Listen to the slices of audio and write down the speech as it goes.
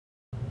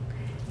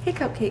Hey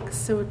Cupcakes,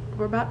 so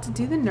we're about to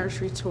do the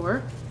nursery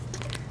tour.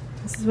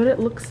 This is what it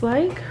looks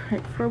like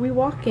right before we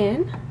walk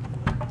in.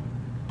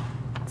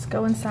 Let's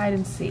go inside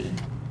and see.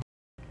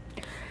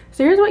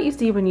 So here's what you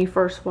see when you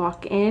first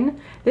walk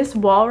in. This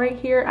wall right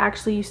here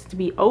actually used to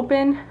be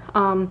open.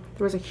 There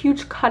was a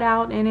huge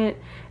cutout in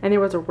it, and there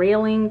was a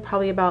railing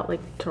probably about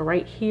like to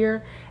right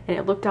here, and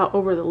it looked out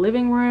over the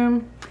living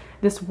room.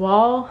 This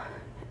wall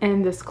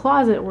and this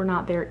closet were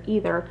not there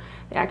either.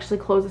 They actually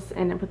closed this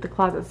in and put the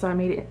closet, so I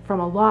made it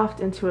from a loft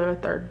into a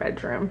third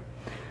bedroom.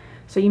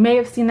 So you may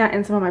have seen that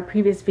in some of my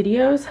previous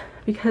videos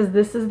because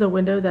this is the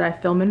window that I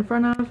film in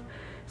front of.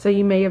 So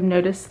you may have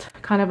noticed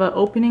kind of an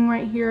opening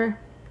right here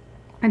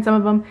and some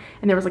of them,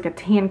 and there was like a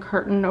tan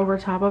curtain over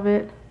top of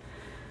it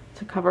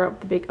to cover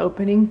up the big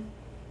opening.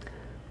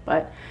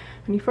 But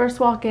when you first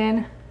walk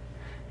in,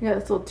 you got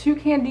this little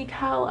toucan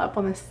decal up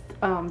on this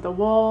the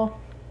wall.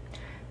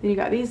 Then you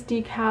got these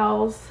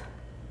decals.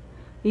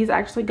 These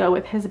actually go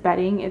with his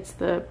bedding. It's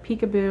the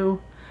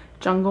Peekaboo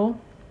Jungle.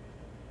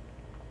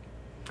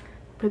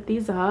 Put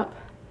these up.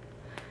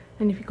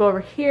 And if you go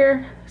over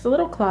here, there's a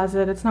little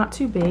closet. It's not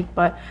too big,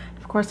 but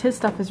of course his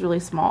stuff is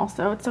really small,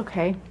 so it's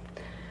okay.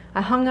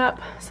 I hung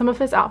up some of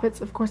his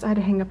outfits. Of course I had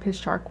to hang up his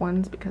shark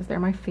ones because they're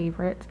my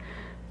favorite.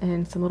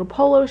 And some little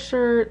polo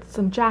shirts,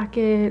 some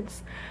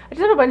jackets. I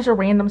just have a bunch of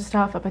random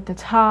stuff up at the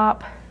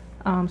top.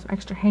 Some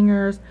extra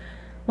hangers,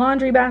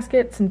 laundry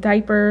baskets, some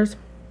diapers,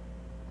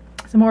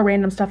 some more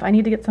random stuff. I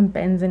need to get some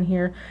bins in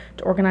here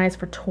to organize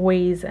for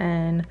toys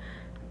and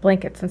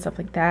blankets and stuff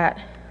like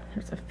that.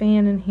 There's a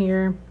fan in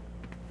here.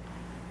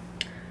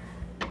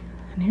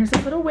 And here's a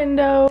little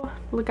window.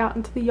 Look out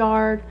into the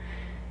yard.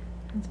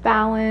 It's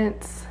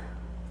balance.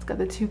 It's got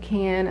the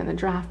toucan and the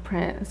giraffe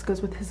print. This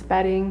goes with his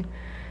bedding.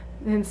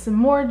 Then some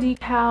more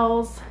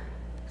decals.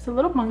 There's a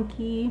little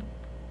monkey.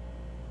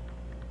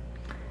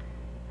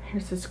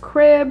 Here's his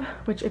crib,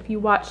 which if you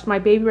watched my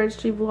baby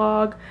registry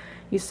vlog,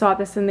 you saw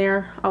this in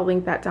there. I'll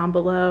link that down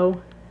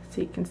below so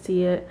you can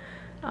see it.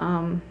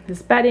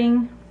 His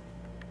bedding.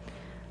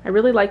 I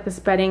really like this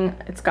bedding.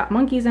 It's got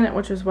monkeys in it,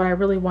 which is what I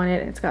really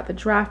wanted. It's got the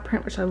giraffe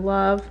print, which I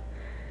love.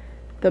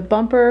 The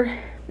bumper,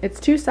 it's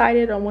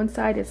two-sided. On one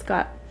side, it's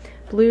got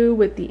blue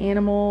with the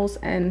animals,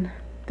 and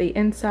the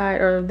inside,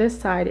 or this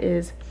side,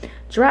 is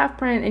giraffe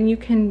print, and you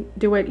can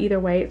do it either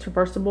way. It's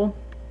reversible.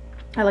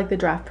 I like the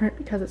giraffe print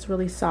because it's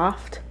really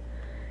soft.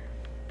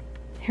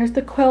 Here's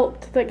the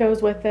quilt that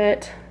goes with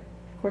it.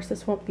 Of course,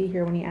 this won't be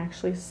here when he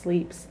actually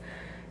sleeps,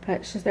 but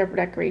it's just there for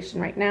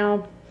decoration right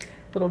now.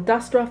 Little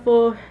dust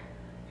ruffle,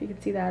 if you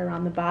can see that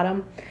around the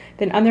bottom.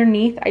 Then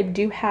underneath, I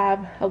do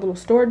have a little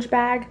storage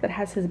bag that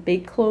has his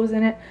big clothes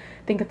in it.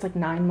 I think it's like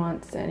 9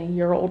 months and a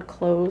year-old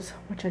clothes,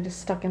 which I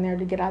just stuck in there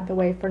to get out of the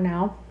way for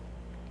now.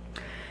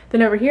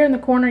 Then over here in the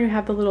corner, you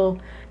have the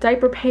little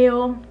diaper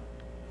pail.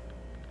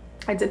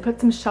 I did put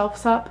some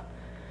shelves up.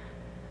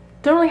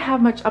 Don't really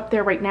have much up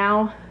there right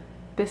now.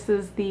 This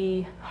is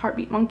the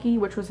Heartbeat Monkey,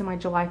 which was in my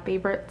July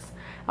favorites.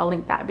 I'll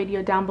link that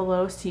video down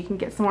below so you can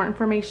get some more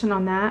information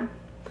on that.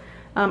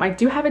 I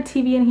do have a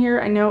TV in here.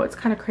 I know it's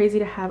kind of crazy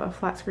to have a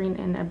flat screen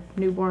in a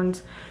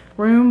newborn's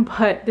room,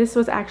 but this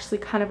was actually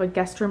kind of a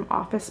guest room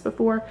office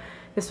before.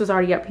 This was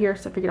already up here,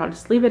 so I figured I'll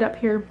just leave it up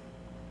here.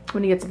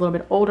 When he gets a little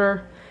bit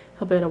older,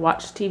 he'll be able to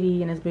watch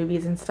TV and his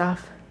movies and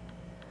stuff.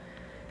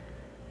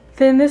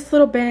 Then this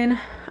little bin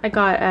I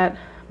got at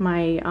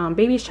my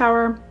baby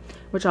shower,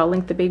 which I'll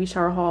link the baby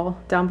shower haul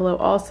down below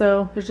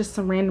also. There's just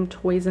some random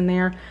toys in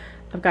there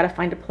I've got to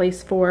find a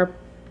place for.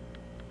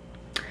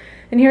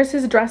 And here's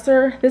his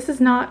dresser. This is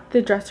not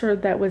the dresser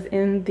that was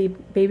in the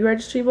baby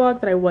registry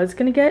vlog that I was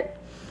going to get.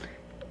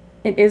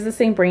 It is the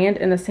same brand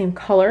and the same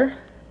color,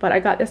 but I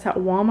got this at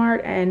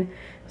Walmart and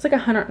it was like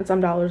 $100 and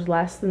some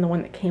less than the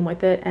one that came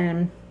with it,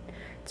 and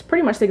it's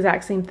pretty much the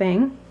exact same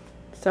thing.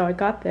 So I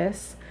got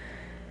this.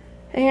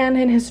 And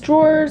in his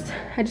drawers,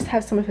 I just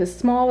have some of his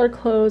smaller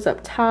clothes up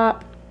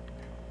top.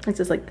 It's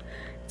just like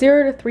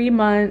 0 to 3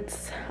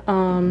 months.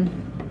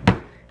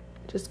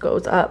 Just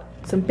goes up.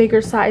 Some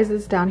bigger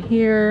sizes down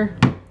here.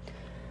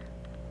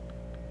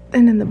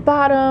 And in the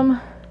bottom,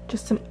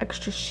 just some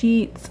extra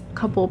sheets, a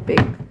couple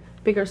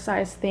bigger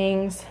size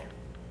things.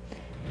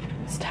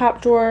 This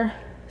top drawer,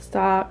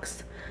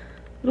 socks,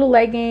 little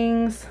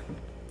leggings,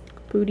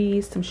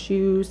 booties, some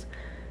shoes,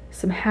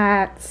 some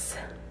hats,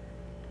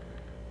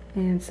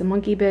 and some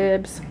monkey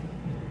bibs.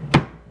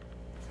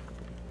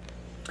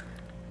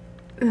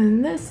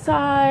 And this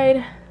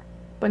side,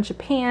 bunch of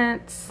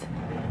pants.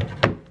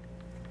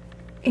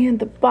 And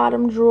the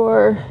bottom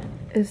drawer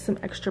is some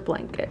extra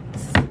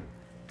blankets.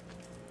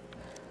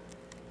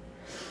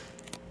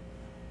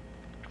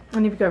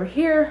 And if you go over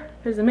here,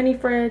 there's a mini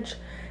fridge.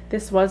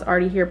 This was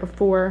already here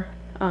before.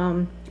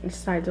 I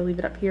decided to leave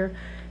it up here.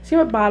 See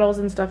what bottles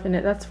and stuff in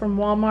it. That's from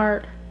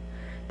Walmart.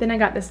 Then I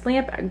got this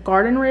lamp at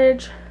Garden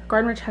Ridge.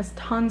 Garden Ridge has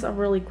tons of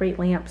really great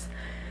lamps.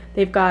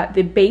 They've got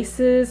the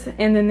bases,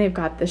 and then they've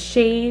got the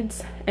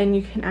shades, and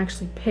you can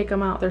actually pick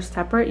them out. They're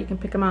separate. You can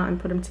pick them out and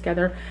put them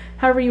together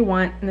however you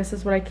want, and this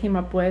is what I came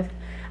up with.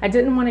 I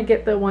didn't want to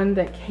get the one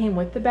that came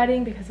with the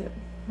bedding because it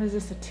was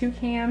just a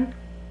toucan.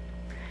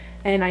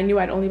 and I knew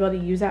I'd only be able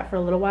to use that for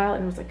a little while,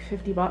 and it was like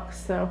 50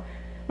 bucks. So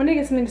I wanted to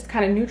get something just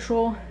kind of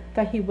neutral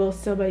that he will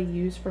still be able to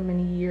use for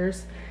many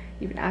years,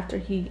 even after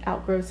he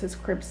outgrows his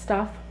crib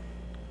stuff.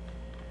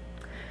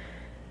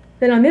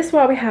 Then on this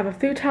wall we have a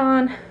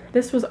futon.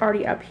 This was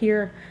already up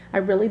here. I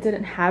really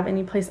didn't have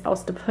any place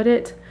else to put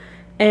it,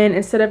 and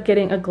instead of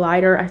getting a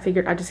glider, I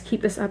figured I'd just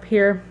keep this up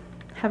here,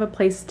 have a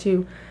place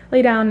to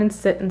lay down and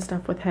sit and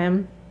stuff with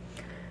him.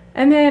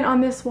 And then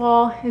on this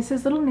wall is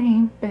his little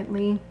name,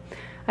 Bentley.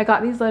 I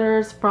got these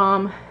letters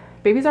from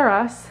Babies R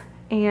Us,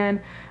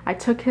 and I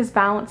took his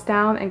valance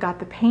down and got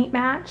the paint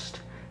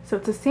matched. So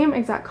it's the same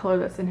exact color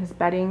that's in his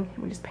bedding.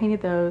 We just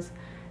painted those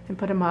and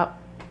put them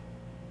up.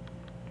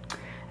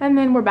 And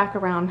then we're back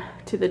around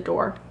to the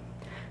door.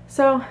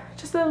 So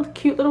just a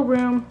cute little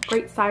room,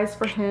 great size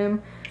for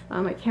him.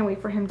 I can't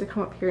wait for him to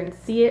come up here and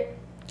see it.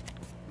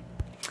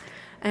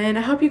 And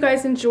I hope you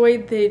guys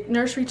enjoyed the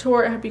nursery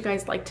tour. I hope you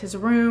guys liked his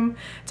room.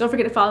 Don't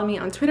forget to follow me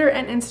on Twitter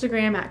and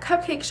Instagram at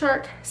Cupcake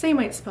Shark, same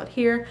way it's spelled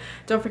here.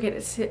 Don't forget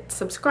to hit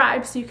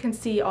subscribe so you can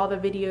see all the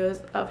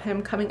videos of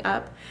him coming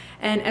up.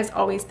 And as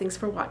always, thanks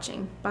for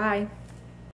watching. Bye.